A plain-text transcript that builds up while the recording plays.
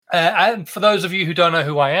And for those of you who don't know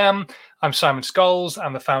who I am, I'm Simon Scholes.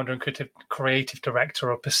 I'm the founder and creative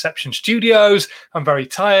director of Perception Studios. I'm very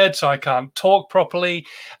tired, so I can't talk properly.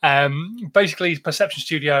 Basically, Perception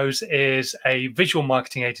Studios is a visual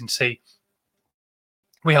marketing agency.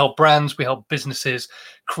 We help brands, we help businesses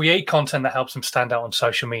create content that helps them stand out on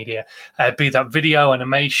social media, be that video,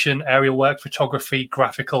 animation, aerial work, photography,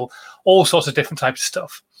 graphical, all sorts of different types of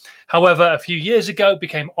stuff. However, a few years ago, it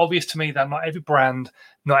became obvious to me that not every brand,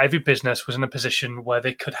 not every business was in a position where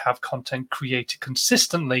they could have content created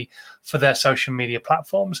consistently for their social media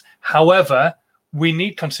platforms. However, we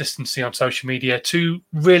need consistency on social media to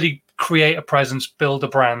really create a presence, build a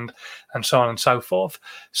brand, and so on and so forth.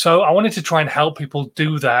 So I wanted to try and help people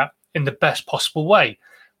do that in the best possible way.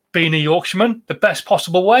 Being a Yorkshireman, the best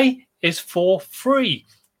possible way is for free.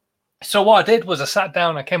 So what I did was I sat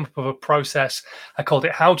down, I came up with a process. I called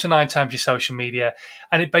it How to 9 Times Your Social Media.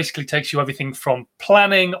 And it basically takes you everything from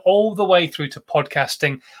planning all the way through to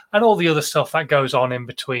podcasting and all the other stuff that goes on in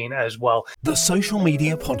between as well. The Social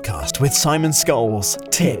Media Podcast with Simon Scholes.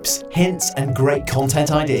 Tips, hints, and great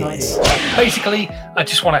content ideas. Basically, I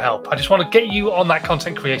just want to help. I just want to get you on that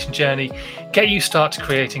content creation journey, get you started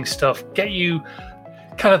creating stuff, get you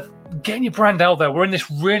kind of getting your brand out there. We're in this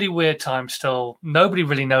really weird time still. Nobody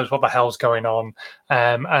really knows what the hell's going on.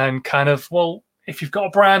 And kind of, well, if you've got a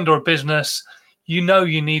brand or a business, you know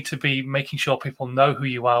you need to be making sure people know who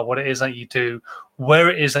you are, what it is that you do, where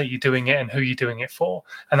it is that you're doing it, and who you're doing it for.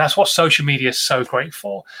 And that's what social media is so great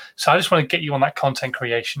for. So I just want to get you on that content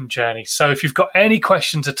creation journey. So if you've got any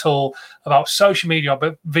questions at all about social media,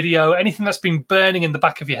 about video, anything that's been burning in the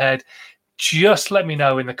back of your head, just let me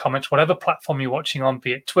know in the comments, whatever platform you're watching on,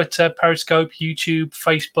 be it Twitter, Periscope, YouTube,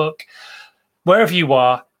 Facebook, wherever you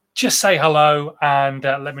are. Just say hello and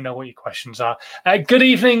let me know what your questions are. Good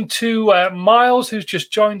evening to Miles, who's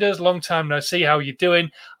just joined us. Long time no see. How are you doing?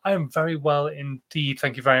 I am very well indeed.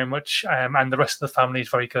 Thank you very much. And the rest of the family is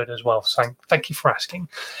very good as well. So thank you for asking.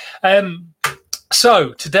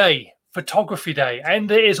 So today, Photography Day. And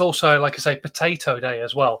it is also, like I say, Potato Day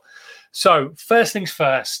as well. So first things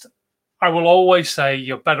first, I will always say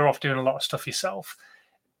you're better off doing a lot of stuff yourself.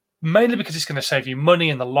 Mainly because it's going to save you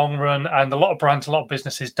money in the long run. And a lot of brands, a lot of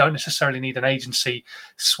businesses don't necessarily need an agency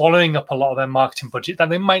swallowing up a lot of their marketing budget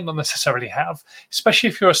that they might not necessarily have, especially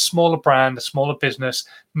if you're a smaller brand, a smaller business,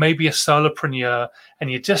 maybe a solopreneur,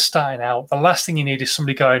 and you're just starting out. The last thing you need is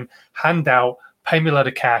somebody going, hand out, pay me a lot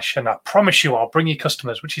of cash, and I promise you I'll bring you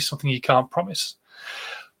customers, which is something you can't promise.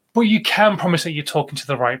 But you can promise that you're talking to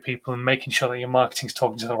the right people and making sure that your marketing is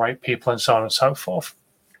talking to the right people and so on and so forth.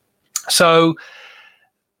 So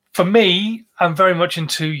for me, I'm very much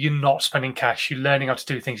into you not spending cash, you learning how to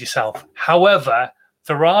do things yourself. However,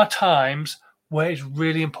 there are times where it's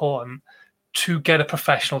really important to get a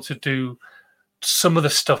professional to do some of the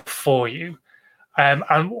stuff for you. And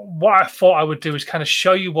what I thought I would do is kind of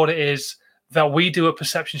show you what it is that we do at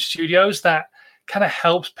Perception Studios that kind of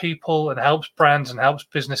helps people and helps brands and helps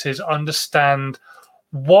businesses understand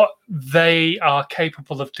what they are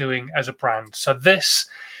capable of doing as a brand. So this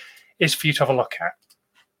is for you to have a look at.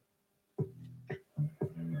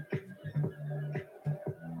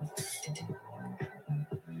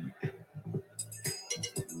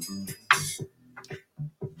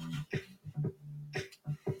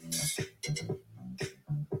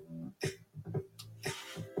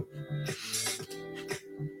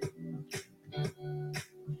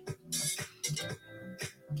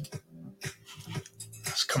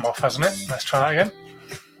 That's come off, hasn't it? Let's try that again.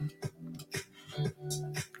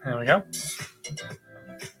 There we go.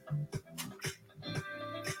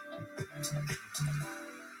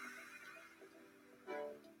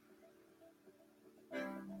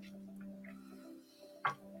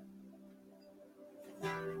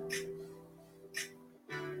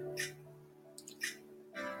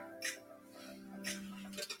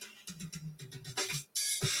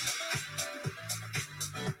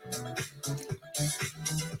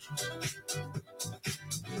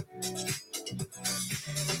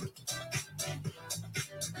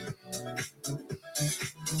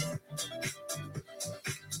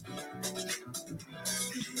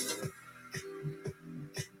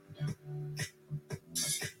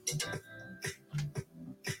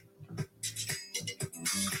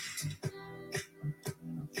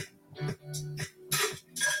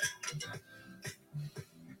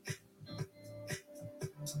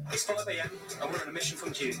 It's 5 a.m. and we're on a mission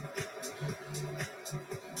from June.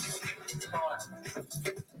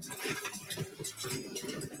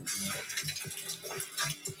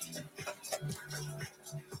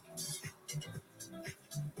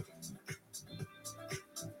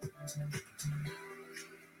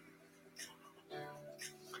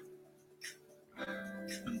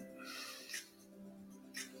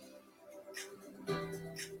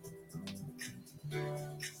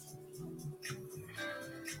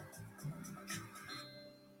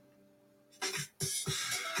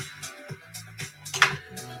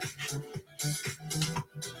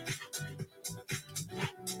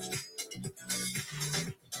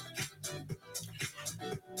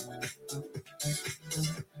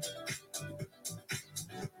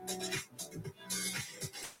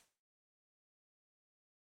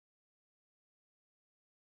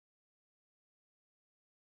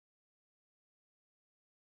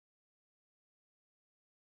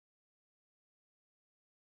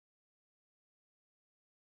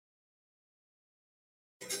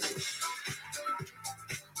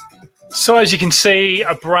 So as you can see,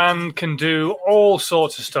 a brand can do all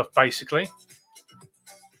sorts of stuff, basically.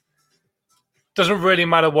 Doesn't really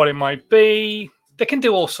matter what it might be. They can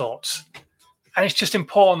do all sorts. And it's just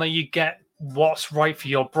important that you get what's right for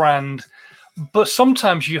your brand. But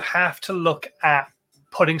sometimes you have to look at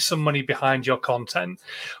putting some money behind your content,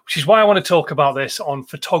 which is why I want to talk about this on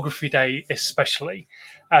Photography Day, especially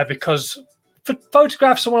because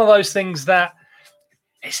photographs are one of those things that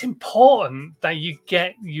it's important that you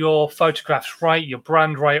get your photographs right, your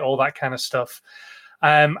brand right, all that kind of stuff.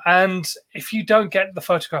 And if you don't get the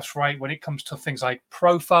photographs right when it comes to things like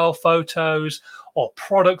profile photos or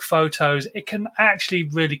product photos, it can actually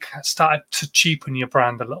really start to cheapen your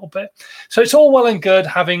brand a little bit. So it's all well and good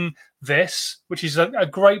having this, which is a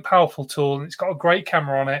great, powerful tool, and it's got a great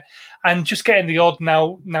camera on it, and just getting the odd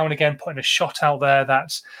now and again putting a shot out there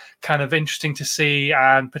that's kind of interesting to see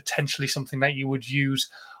and potentially something that you would use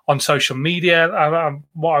on social media.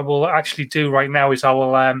 What I will actually do right now is I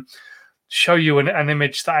will show you an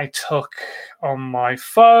image that I took on my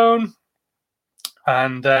phone,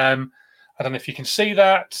 and I don't know if you can see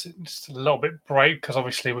that. It's a little bit bright because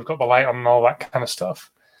obviously we've got the light on and all that kind of stuff.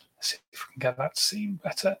 Let's see if we can get that seen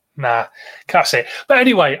better. Nah, can't see it. But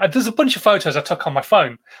anyway, there's a bunch of photos I took on my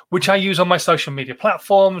phone, which I use on my social media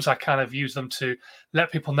platforms. I kind of use them to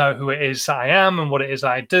let people know who it is that I am and what it is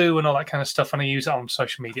that I do and all that kind of stuff, and I use it on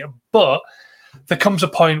social media. But there comes a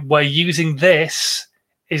point where using this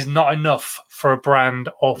is not enough for a brand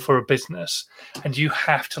or for a business, and you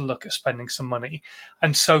have to look at spending some money.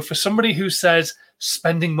 And so for somebody who says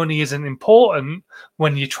spending money isn't important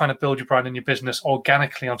when you're trying to build your brand and your business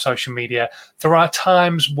organically on social media, there are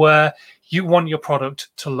times where you want your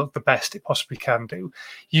product to look the best it possibly can do.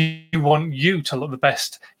 You want you to look the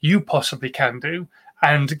best you possibly can do.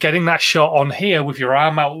 And getting that shot on here with your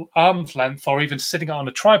arm out arm's length, or even sitting on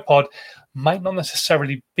a tripod, might not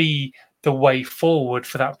necessarily be the way forward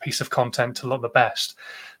for that piece of content to look the best.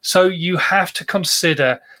 So you have to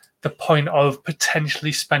consider the point of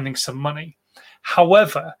potentially spending some money.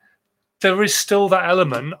 However, there is still that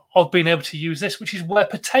element of being able to use this, which is where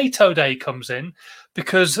Potato Day comes in,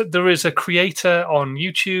 because there is a creator on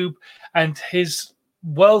YouTube, and his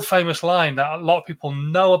world famous line that a lot of people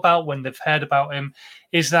know about when they've heard about him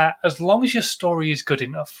is that as long as your story is good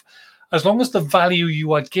enough, as long as the value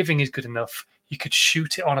you are giving is good enough, you could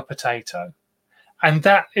shoot it on a potato. And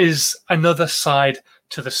that is another side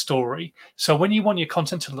to the story. So when you want your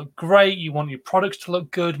content to look great, you want your products to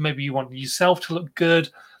look good, maybe you want yourself to look good,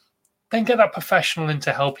 then get that professional in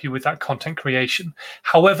to help you with that content creation.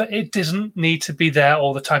 However, it doesn't need to be there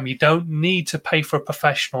all the time. You don't need to pay for a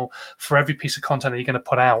professional for every piece of content that you're going to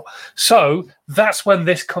put out. So that's when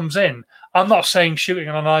this comes in. I'm not saying shooting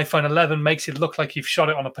on an iPhone 11 makes it look like you've shot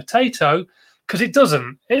it on a potato, because it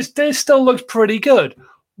doesn't. It still looks pretty good,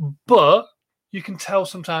 but you can tell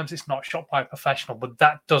sometimes it's not shot by a professional, but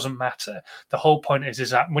that doesn't matter. The whole point is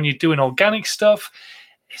that when you're doing organic stuff,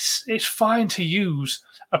 it's fine to use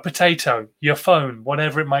a potato, your phone,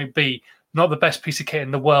 whatever it might be, not the best piece of kit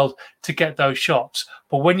in the world to get those shots.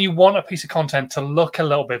 But when you want a piece of content to look a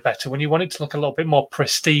little bit better, when you want it to look a little bit more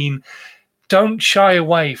pristine, don't shy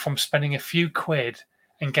away from spending a few quid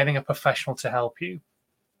and getting a professional to help you.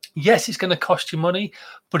 Yes, it's going to cost you money,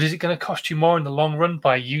 but is it going to cost you more in the long run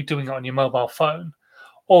by you doing it on your mobile phone?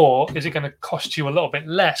 Or is it going to cost you a little bit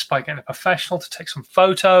less by getting a professional to take some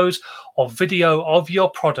photos or video of your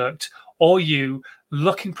product, or you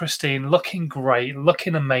looking pristine, looking great,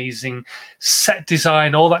 looking amazing, set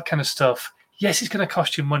design, all that kind of stuff? Yes, it's going to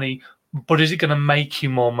cost you money, but is it going to make you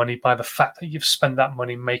more money by the fact that you've spent that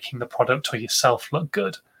money making the product or yourself look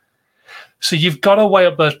good? So you've got to weigh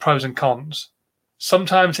up those pros and cons.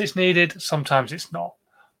 Sometimes it's needed, sometimes it's not.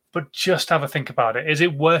 But just have a think about it. Is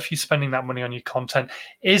it worth you spending that money on your content?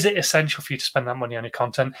 Is it essential for you to spend that money on your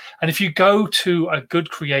content? And if you go to a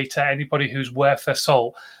good creator, anybody who's worth their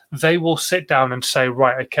salt, they will sit down and say,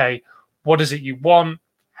 right, okay, what is it you want?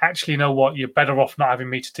 Actually, you know what? You're better off not having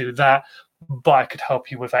me to do that, but I could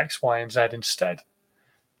help you with X, Y, and Z instead.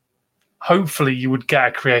 Hopefully you would get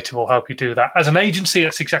a creator who will help you do that. As an agency,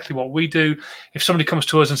 that's exactly what we do. If somebody comes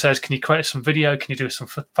to us and says, can you create some video? Can you do some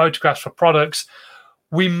photographs for products?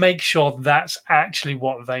 We make sure that's actually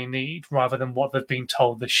what they need rather than what they've been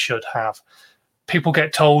told they should have. People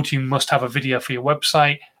get told you must have a video for your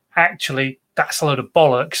website. Actually, that's a load of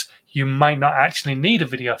bollocks. You might not actually need a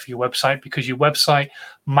video for your website because your website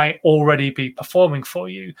might already be performing for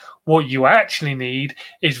you. What you actually need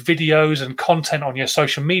is videos and content on your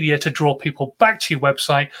social media to draw people back to your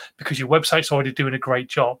website because your website's already doing a great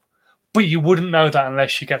job. But you wouldn't know that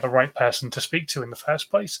unless you get the right person to speak to in the first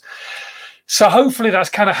place. So hopefully that's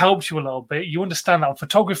kind of helped you a little bit. You understand that on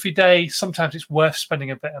photography day, sometimes it's worth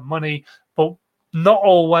spending a bit of money, but not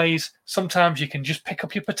always. Sometimes you can just pick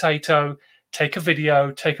up your potato, take a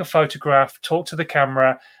video, take a photograph, talk to the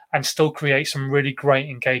camera, and still create some really great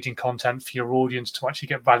engaging content for your audience to actually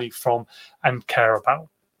get value from and care about.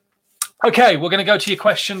 Okay, we're going to go to your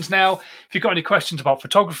questions now. If you've got any questions about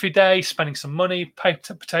photography day, spending some money,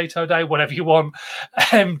 potato day, whatever you want,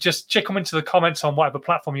 just check them into the comments on whatever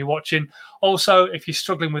platform you're watching. Also, if you're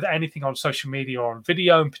struggling with anything on social media or on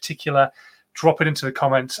video in particular, drop it into the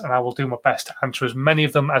comments and I will do my best to answer as many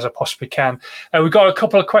of them as I possibly can. We've got a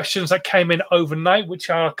couple of questions that came in overnight,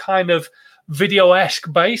 which are kind of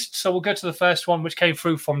video-esque based. So we'll go to the first one, which came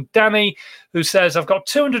through from Danny, who says, I've got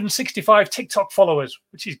 265 TikTok followers,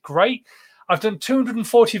 which is great. I've done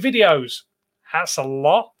 240 videos. That's a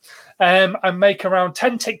lot. I make around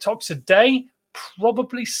 10 TikToks a day,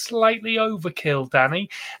 probably slightly overkill, Danny.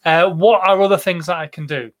 What are other things that I can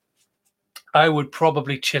do? I would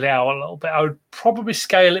probably chill it out a little bit. I would probably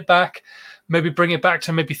scale it back, maybe bring it back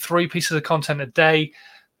to maybe 3 pieces of content a day.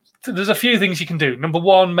 There's a few things you can do. Number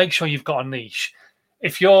one, make sure you've got a niche.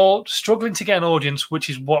 If you're struggling to get an audience, which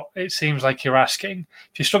is what it seems like you're asking,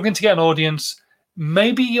 if you're struggling to get an audience,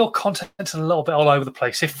 maybe your content's a little bit all over the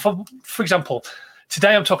place. If, for example,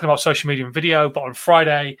 today I'm talking about social media and video, but on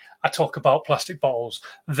Friday I talk about plastic bottles.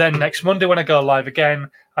 Then next Monday when I go live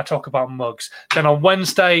again, I talk about mugs. Then on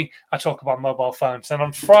Wednesday, I talk about mobile phones. Then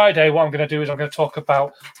on Friday, what I'm going to do is I'm going to talk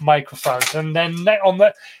about microphones. And then on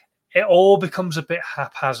the it all becomes a bit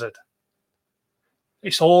haphazard.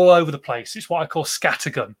 It's all over the place. It's what I call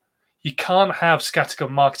scattergun. You can't have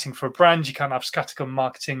scattergun marketing for a brand. You can't have scattergun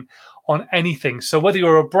marketing on anything. So whether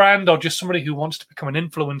you're a brand or just somebody who wants to become an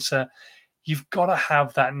influencer, you've got to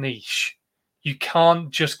have that niche. You can't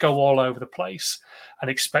just go all over the place and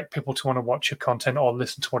expect people to want to watch your content or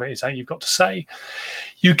listen to what it is that you've got to say.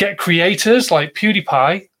 You get creators like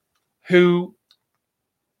PewDiePie who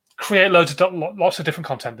create lots of different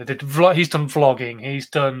content. He's done vlogging, he's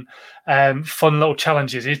done fun little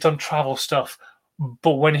challenges, he's done travel stuff.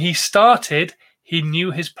 But when he started, he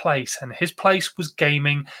knew his place, and his place was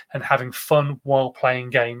gaming and having fun while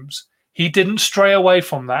playing games. He didn't stray away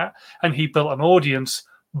from that, and he built an audience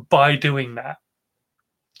by doing that.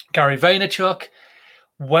 Gary Vaynerchuk,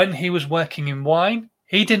 when he was working in wine,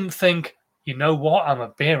 he didn't think, you know what, I'm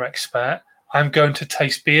a beer expert, I'm going to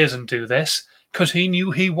taste beers and do this. Because he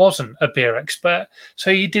knew he wasn't a beer expert.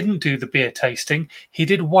 So he didn't do the beer tasting. He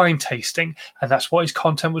did wine tasting. And that's what his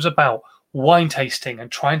content was about. Wine tasting and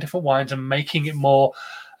trying different wines and making it more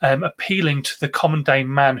appealing to the common day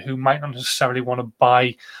man who might not necessarily want to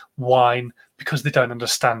buy wine because they don't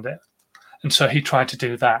understand it. And so he tried to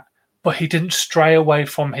do that. But he didn't stray away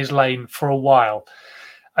from his lane for a while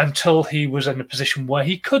until he was in a position where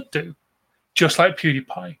he could do, just like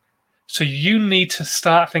PewDiePie. So you need to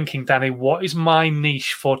start thinking, Danny, what is my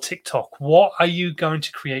niche for TikTok? What are you going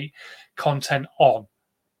to create content on?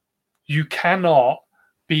 You cannot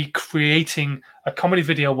be creating a comedy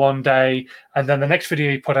video one day and then the next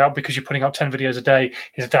video you put out, because you're putting out 10 videos a day,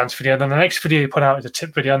 is a dance video. Then the next video you put out is a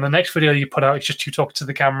tip video. And the next video you put out is just you talking to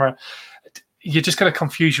the camera. You're just going to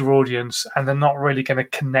confuse your audience and they're not really going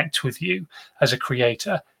to connect with you as a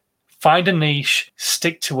creator. Find a niche,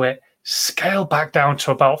 stick to it. Scale back down to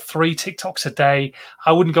about 3 TikToks a day.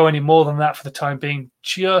 I wouldn't go any more than that for the time being.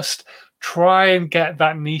 Just try and get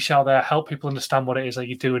that niche out there. Help people understand what it is that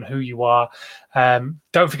you do and who you are.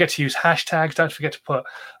 Don't forget to use hashtags. Don't forget to put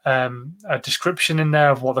a description in there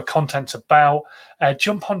of what the content's about.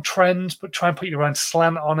 Jump on trends, but try and put your own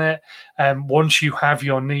slant on it. Once you have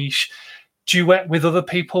your niche, duet with other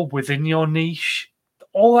people within your niche.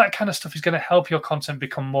 All that kind of stuff is going to help your content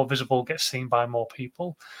become more visible, get seen by more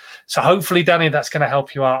people. So hopefully, Danny, that's going to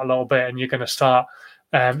help you out a little bit and you're going to start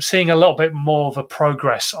seeing a little bit more of a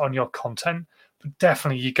progress on your content. But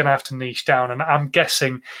definitely, you're going to have to niche down. And I'm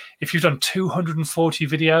guessing if you've done 240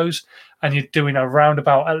 videos and you're doing around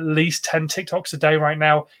about at least 10 TikToks a day right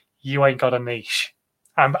now, you ain't got a niche.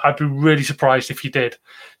 I'd be really surprised if you did.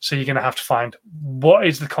 So you're going to have to find what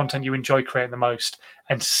is the content you enjoy creating the most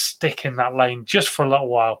and stick in that lane just for a little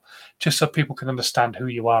while, just so people can understand who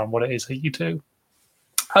you are and what it is that you do.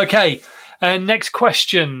 Okay, next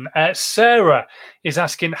question. Sarah is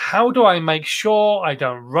asking, how do I make sure I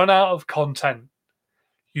don't run out of content?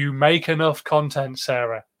 You make enough content,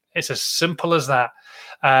 Sarah. It's as simple as that.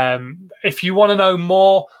 If you want to know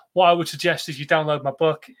more, what I would suggest is you download my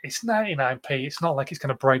book. It's 99p. It's not like it's going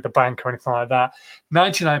to break the bank or anything like that.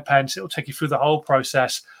 99 pence. It'll take you through the whole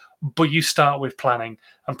process. but you start with planning.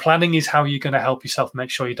 And planning is how you're going to help yourself make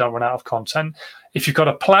sure you don't run out of content. If you've got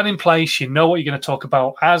a plan in place, you know what you're going to talk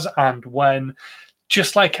about as and when,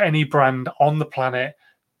 just like any brand on the planet,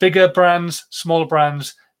 bigger brands, smaller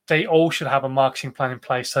brands, they all should have a marketing plan in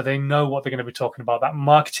place so they know what they're going to be talking about, that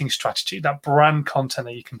marketing strategy, that brand content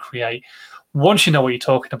that you can create. Once you know what you're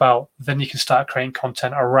talking about, then you can start creating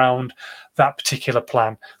content around that particular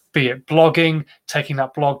plan, be it blogging, taking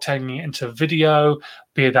that blog, turning it into video,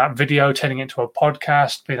 be it that video, turning it into a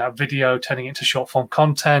podcast, be that video, turning it into short form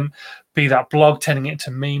content, be that blog, turning it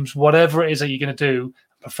into memes, whatever it is that you're going to do.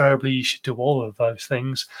 Preferably you should do all of those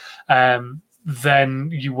things. Then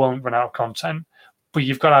you won't run out of content. But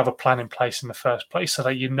you've got to have a plan in place in the first place so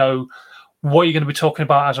that you know what you're going to be talking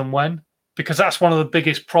about as and when. Because that's one of the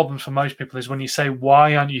biggest problems for most people is when you say,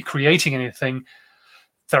 why aren't you creating anything?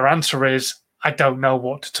 Their answer is, I don't know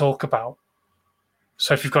what to talk about.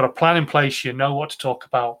 So if you've got a plan in place, you know what to talk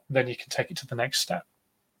about, then you can take it to the next step.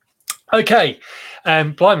 Okay,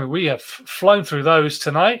 blimey, we have flown through those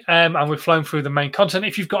tonight, and we've flown through the main content.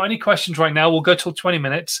 If you've got any questions right now, we'll go till 20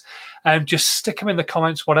 minutes. Just stick them in the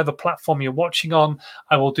comments, whatever platform you're watching on.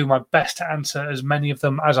 I will do my best to answer as many of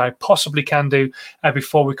them as I possibly can do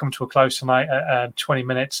before we come to a close tonight at 20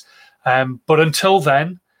 minutes. But until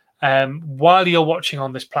then, while you're watching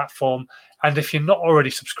on this platform, and if you're not already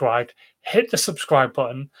subscribed, hit the subscribe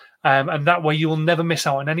button. And that way you will never miss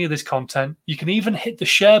out on any of this content. You can even hit the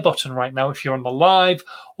share button right now if you're on the live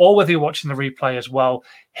or whether you're watching the replay as well.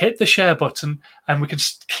 Hit the share button and we can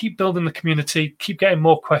keep building the community, keep getting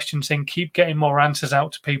more questions in, keep getting more answers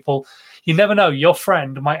out to people. You never know, your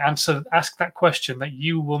friend might ask that question that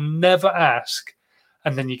you will never ask,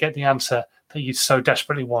 and then you get the answer that you so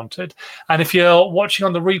desperately wanted. And if you're watching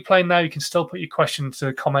on the replay now, you can still put your questions in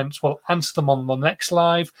the comments. We'll answer them on the next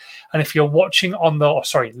live. And if you're watching on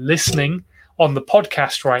listening on the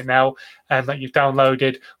podcast right now and that you've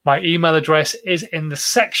downloaded, my email address is in the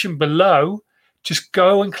section below. Just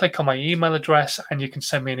go and click on my email address and you can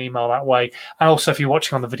send me an email that way. And also if you're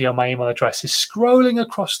watching on the video, my email address is scrolling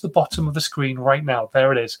across the bottom of the screen right now.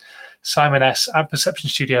 There it is,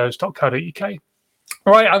 simons@perceptionstudios.co.uk.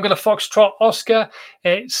 All right, I'm going to foxtrot Oscar.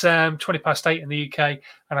 It's 8:20 in the UK,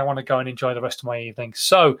 and I want to go and enjoy the rest of my evening.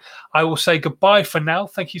 So I will say goodbye for now.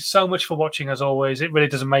 Thank you so much for watching, as always. It really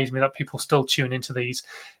does amaze me that people still tune into these,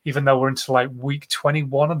 even though we're into like week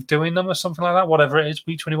 21 of doing them or something like that, whatever it is,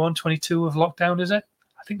 week 21, 22 of lockdown, is it?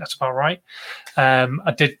 I think that's about right.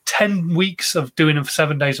 I did 10 weeks of doing them for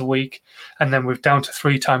 7 days a week, and then we're down to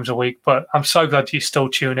 3 times a week. But I'm so glad you still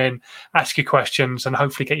tune in, ask your questions, and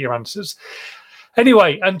hopefully get your answers.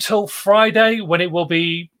 Anyway, until Friday, when it will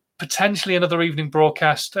be potentially another evening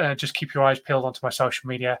broadcast, just keep your eyes peeled onto my social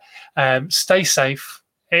media. Stay safe.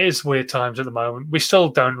 It is weird times at the moment. We still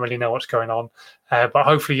don't really know what's going on, but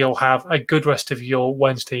hopefully you'll have a good rest of your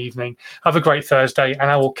Wednesday evening. Have a great Thursday,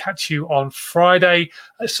 and I will catch you on Friday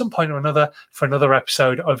at some point or another for another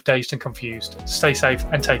episode of Dazed and Confused. Stay safe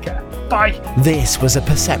and take care. Bye. This was a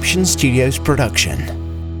Perception Studios production.